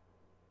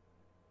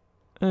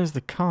 There's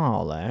the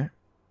car there.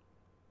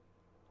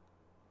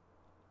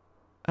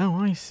 Oh,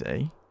 I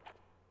see.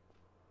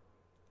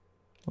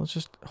 Let's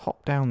just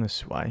hop down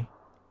this way.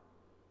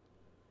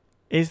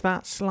 Is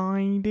that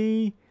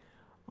slidey?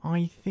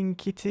 I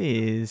think it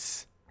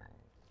is.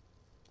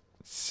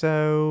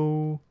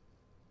 So...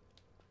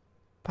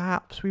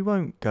 perhaps we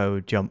won't go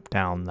jump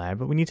down there,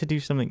 but we need to do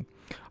something.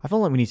 I feel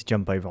like we need to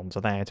jump over onto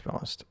there, to be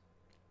honest.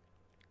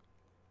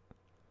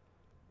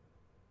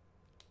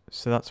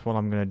 So that's what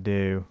I'm going to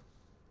do.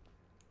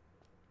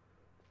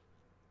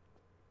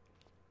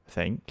 I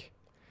think.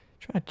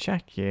 Try to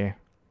check here.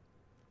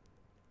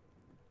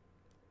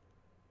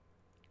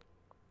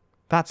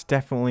 That's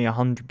definitely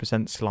 100%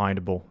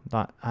 slidable.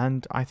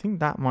 And I think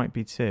that might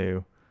be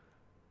too.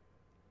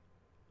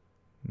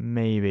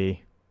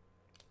 Maybe.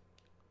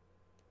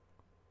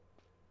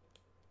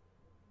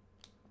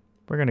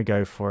 We're going to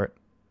go for it.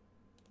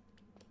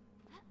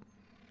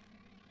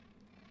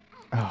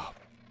 Oh.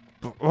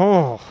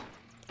 Oh.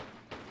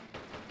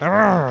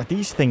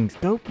 These things.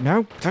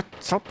 No.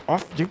 Stop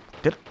off. You.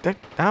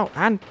 Oh,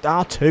 and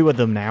two of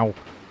them now.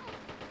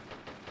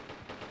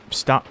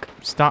 Stuck.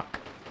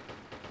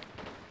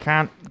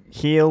 Can't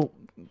heal.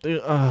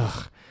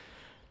 Ugh.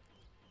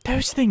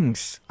 Those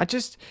things.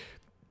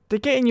 They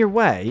get in your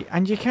way,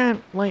 and you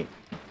can't, like...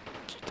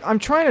 I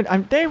shouldn't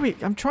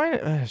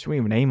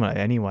even aim at it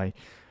anyway.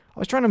 I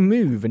was trying to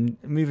move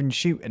and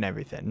shoot and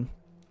everything.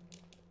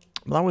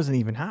 But that wasn't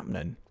even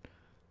happening.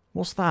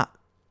 What's that?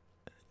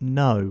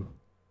 No.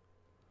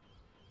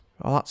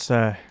 Oh, that's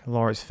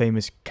Laura's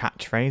famous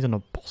catchphrase on a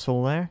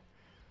bottle there.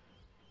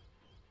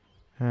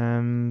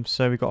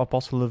 So we got a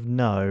bottle of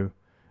no.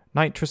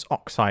 Nitrous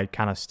oxide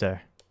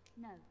canister.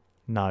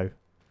 No.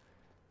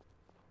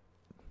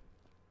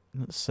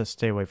 Let's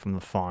stay away from the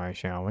fire,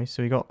 shall we?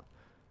 So we got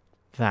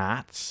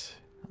that.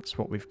 That's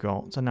what we've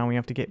got. So now we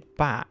have to get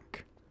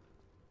back.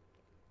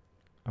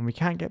 And we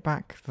can't get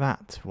back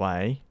that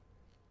way.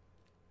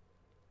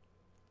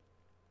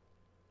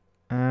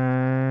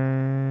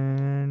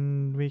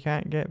 And we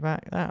can't get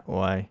back that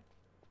way.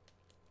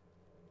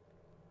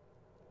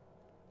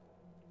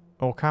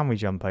 Or can we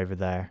jump over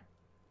there?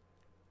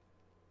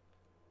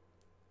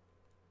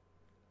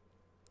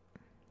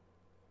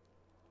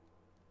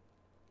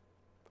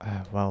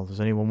 Well, there's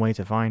only one way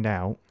to find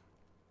out.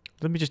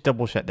 Let me just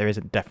double check there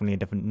isn't definitely a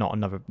different,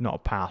 not a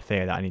path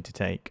here that I need to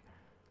take.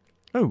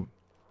 Oh,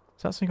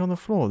 is that something on the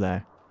floor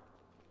there?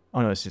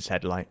 Oh no, it's his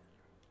headlight.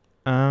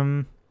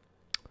 No,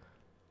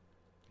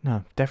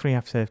 definitely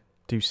have to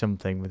do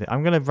something with it.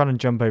 I'm gonna run and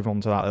jump over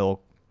onto that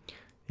little,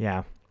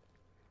 yeah.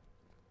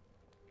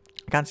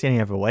 I can't see any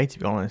other way, to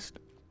be honest.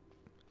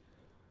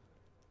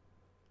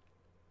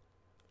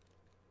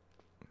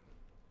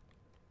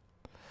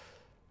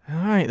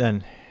 Alright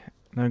then.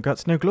 No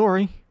guts, no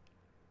glory.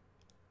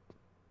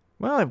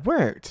 Well, it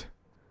worked.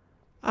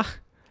 I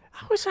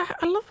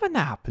love when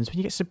that happens, when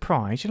you get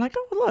surprised. You're like,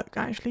 oh look,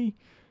 actually,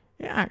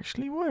 it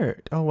actually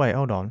worked. Oh wait,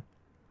 hold on.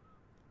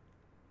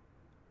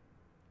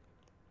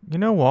 You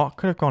know what?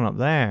 Could have gone up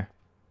there.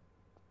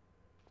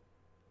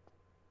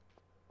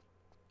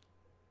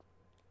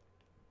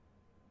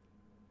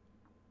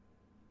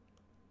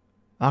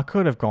 I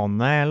could have gone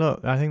there.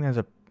 Look, I think there's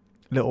a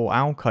little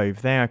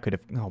alcove there. I could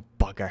have. Oh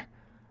bugger!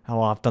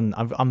 Oh,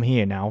 I'm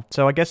here now.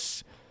 So I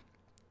guess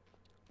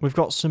we've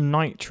got some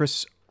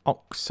nitrous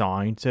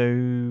oxide.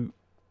 So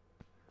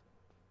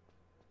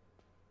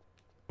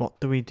what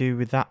do we do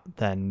with that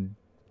then?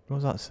 What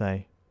does that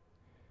say?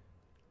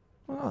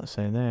 What does that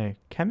say there?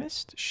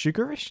 Chemist?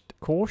 Sugarish?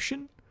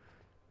 Caution?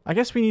 I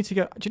guess we need to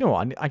go. Do you know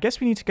what? I guess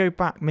we need to go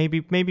back.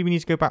 Maybe we need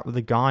to go back with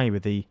the guy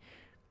with the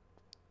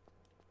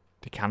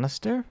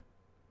canister.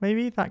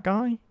 Maybe that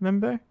guy.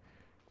 Remember?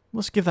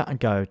 Let's give that a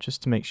go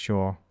just to make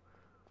sure.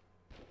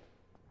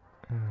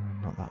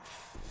 Not that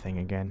thing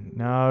again.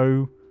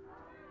 No.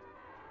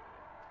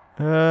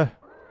 Oh,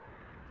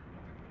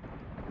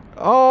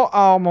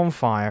 I'm on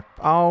fire.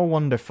 Oh,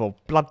 wonderful.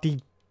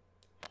 Bloody.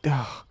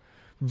 Ugh.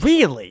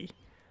 Really?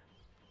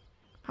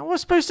 How was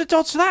I supposed to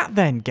dodge that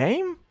then,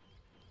 game?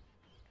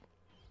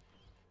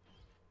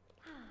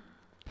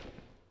 Do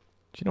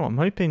you know what? I'm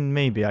hoping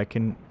maybe I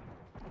can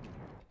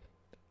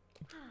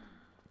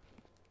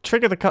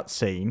trigger the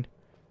cutscene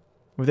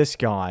with this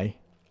guy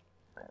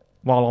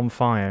while on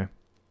fire.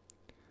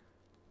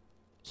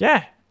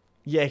 Yeah,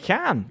 you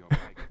can. Your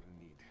bike will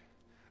need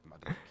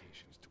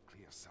modifications to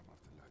clear some of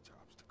the large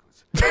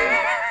obstacles. Oxide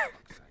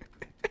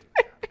going to the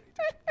carburetor should give you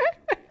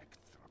the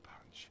extra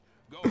punch.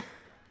 Go,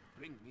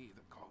 bring me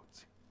the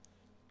codes.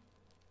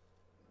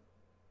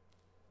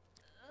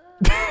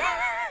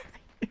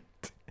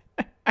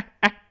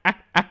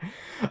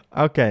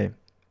 Okay.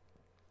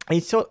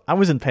 I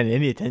wasn't paying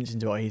any attention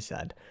to what he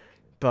said,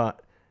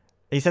 but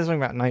he said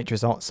something about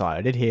nitrous oxide.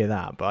 I did hear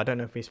that, but I don't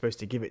know if we're supposed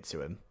to give it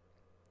to him.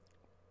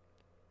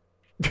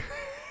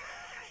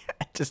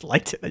 I just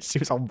liked it that she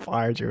was on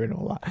fire during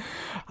all that.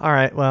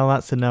 Alright, well,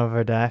 that's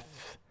another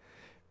death.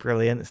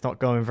 Brilliant. It's not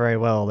going very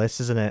well, this,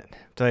 isn't it?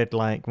 Died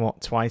like,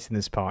 what, twice in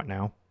this part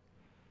now.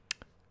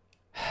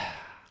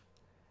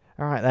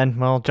 Alright then,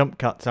 well, jump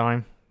cut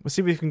time. We'll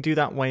see if we can do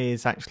that way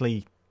is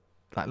actually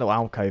that little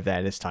alcove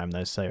there this time,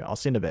 though, so I'll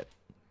see you in a bit.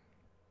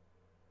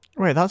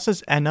 Wait, that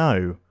says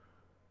NO.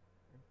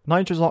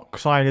 Nitrous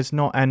oxide is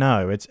not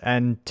NO, it's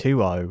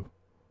N2O.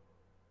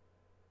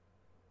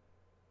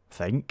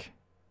 Think.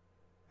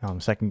 Oh,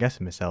 I'm second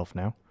guessing myself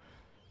now.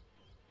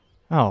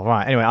 Oh,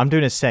 right. Anyway, I'm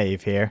doing a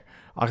save here.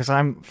 Because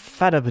I'm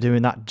fed up of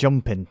doing that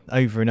jumping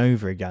over and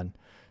over again.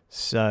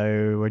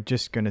 So, we're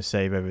just going to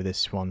save over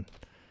this one.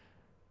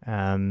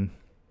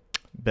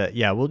 But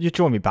yeah, well, you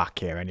join me back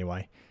here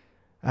anyway.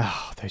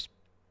 Oh, those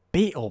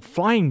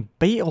flying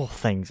beetle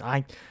things.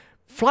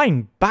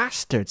 Flying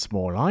bastards,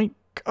 more like.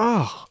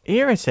 Oh,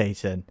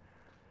 irritating.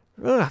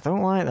 Ugh, I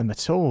don't like them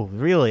at all,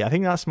 really. I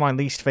think that's my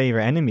least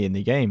favourite enemy in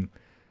the game.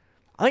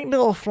 I think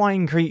little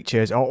flying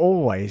creatures are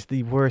always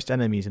the worst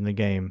enemies in the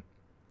game.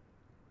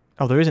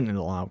 Oh, there isn't a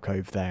little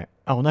alcove there.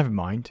 Oh, never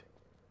mind.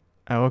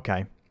 Oh,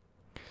 okay.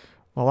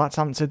 Well, that's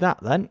answered that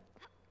then.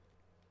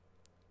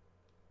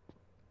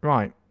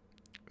 Right.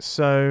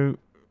 So,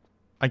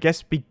 I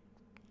guess we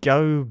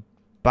go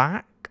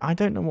back? I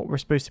don't know what we're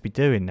supposed to be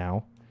doing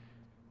now.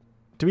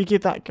 Do we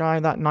give that guy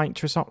that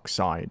nitrous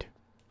oxide?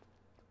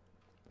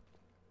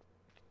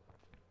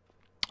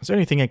 It's the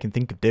only thing I can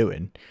think of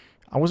doing.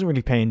 I wasn't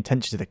really paying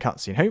attention to the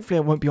cutscene. Hopefully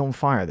I won't be on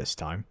fire this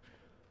time.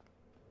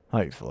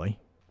 Hopefully.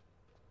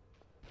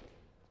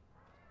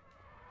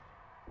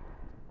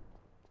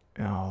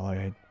 Oh,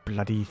 I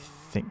bloody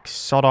think.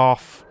 Sod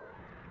off.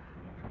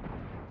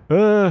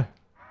 Good.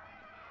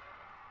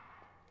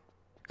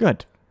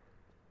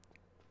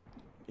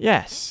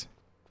 Yes.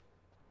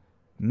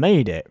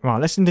 Made it. Right,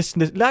 let's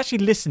actually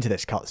listen to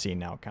this cutscene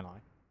now, can I?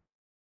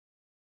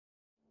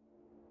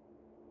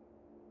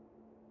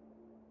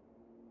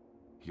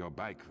 Your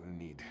bike will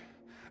need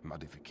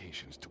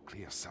modifications to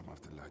clear some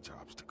of the large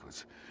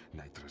obstacles.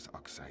 Nitrous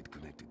oxide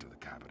connected to the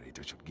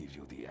carburetor should give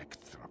you the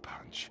extra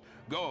punch.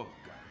 Go,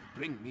 guy.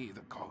 bring me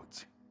the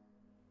codes.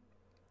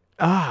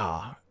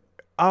 Ah.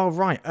 Oh,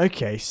 right.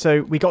 Okay,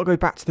 so we got to go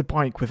back to the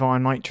bike with our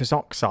nitrous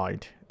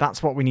oxide.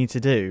 That's what we need to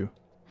do.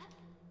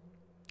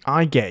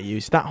 I get you.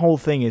 So that whole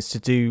thing is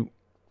to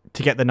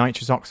get the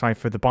nitrous oxide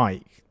for the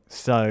bike.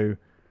 So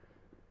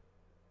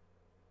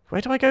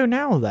where do I go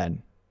now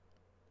then?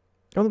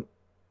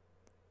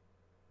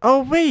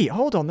 Oh wait,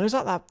 hold on. There's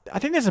that. I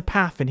think there's a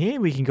path in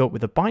here we can go up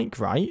with a bike,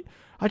 right?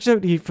 I just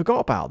totally forgot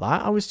about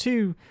that. I was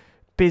too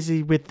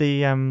busy with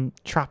the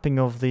trapping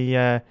of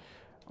the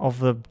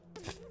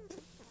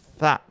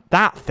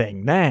that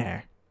thing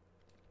there.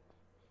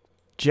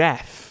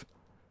 Jeff.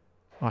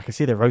 Oh, I can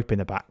see the rope in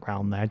the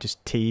background there,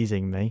 just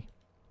teasing me.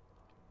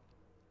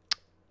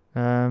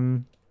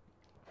 That's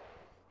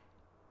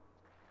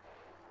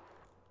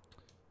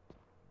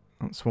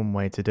one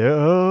way to do it.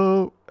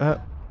 Oh,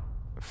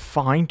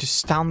 fine, just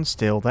stand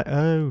still there.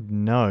 Oh,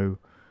 no.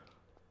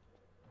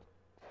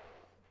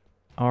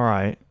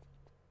 Alright.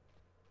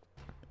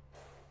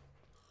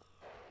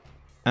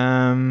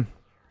 Oh,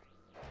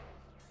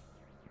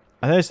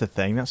 there's the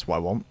thing, that's what I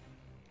want.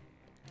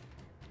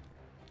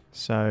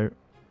 So,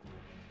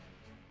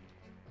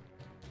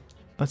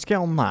 let's get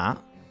on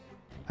that.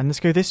 And let's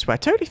go this way. I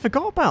totally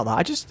forgot about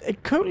that. I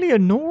totally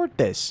ignored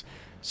this.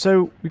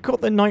 So, we've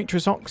got the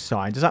nitrous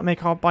oxide. Does that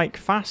make our bike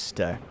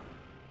faster?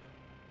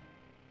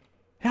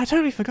 Yeah, I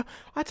totally forgot.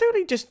 I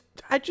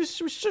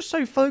was just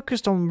so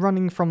focused on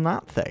running from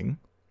that thing.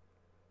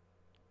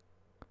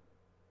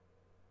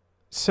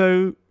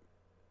 So,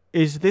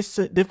 is this...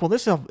 well,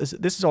 this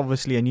is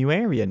obviously a new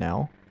area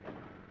now.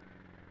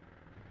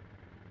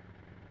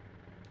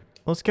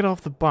 Let's get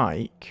off the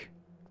bike.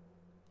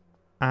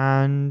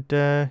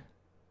 And,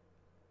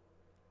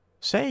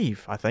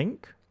 save, I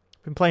think.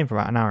 Been playing for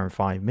about an hour and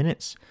 5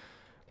 minutes.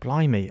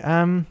 Blimey.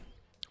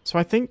 So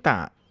I think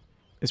that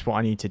is what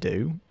I need to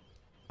do.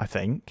 I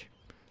think.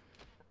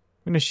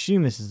 I'm going to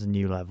assume this is a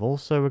new level,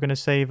 so we're going to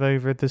save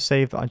over the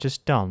save that I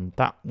just done.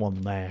 That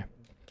one there.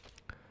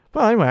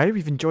 Well, anyway, I hope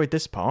you've enjoyed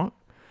this part.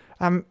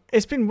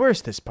 It's been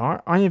worse, this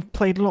part. I have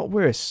played a lot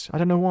worse. I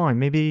don't know why.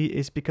 Maybe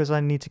it's because I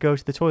need to go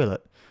to the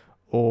toilet.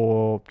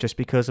 Or just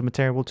because I'm a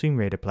terrible Tomb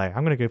Raider player.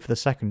 I'm going to go for the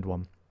second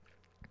one.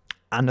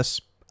 And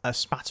a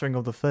smattering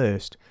of the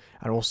first.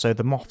 And also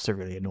the moths are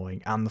really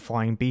annoying. And the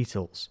flying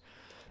beetles.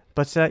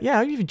 But yeah, I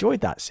hope you've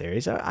enjoyed that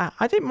series. I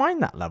didn't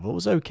mind that level. It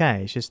was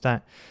okay. It's just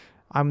that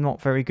I'm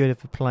not very good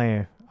of a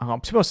player. To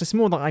be honest, it's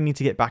more that I need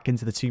to get back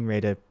into the Tomb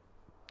Raider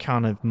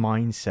kind of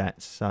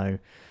mindset. So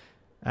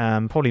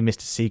probably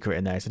missed a secret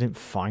in there, so I didn't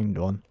find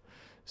one.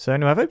 So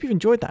anyway, I hope you've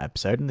enjoyed that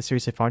episode and the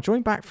series so far.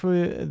 Join back for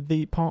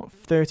the part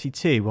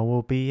 32 where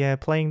we'll be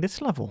playing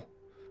this level.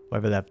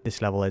 Whatever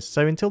this level is.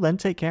 So until then,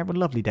 take care. Have a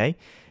lovely day.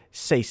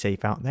 Stay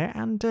safe out there.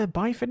 And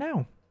bye for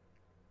now.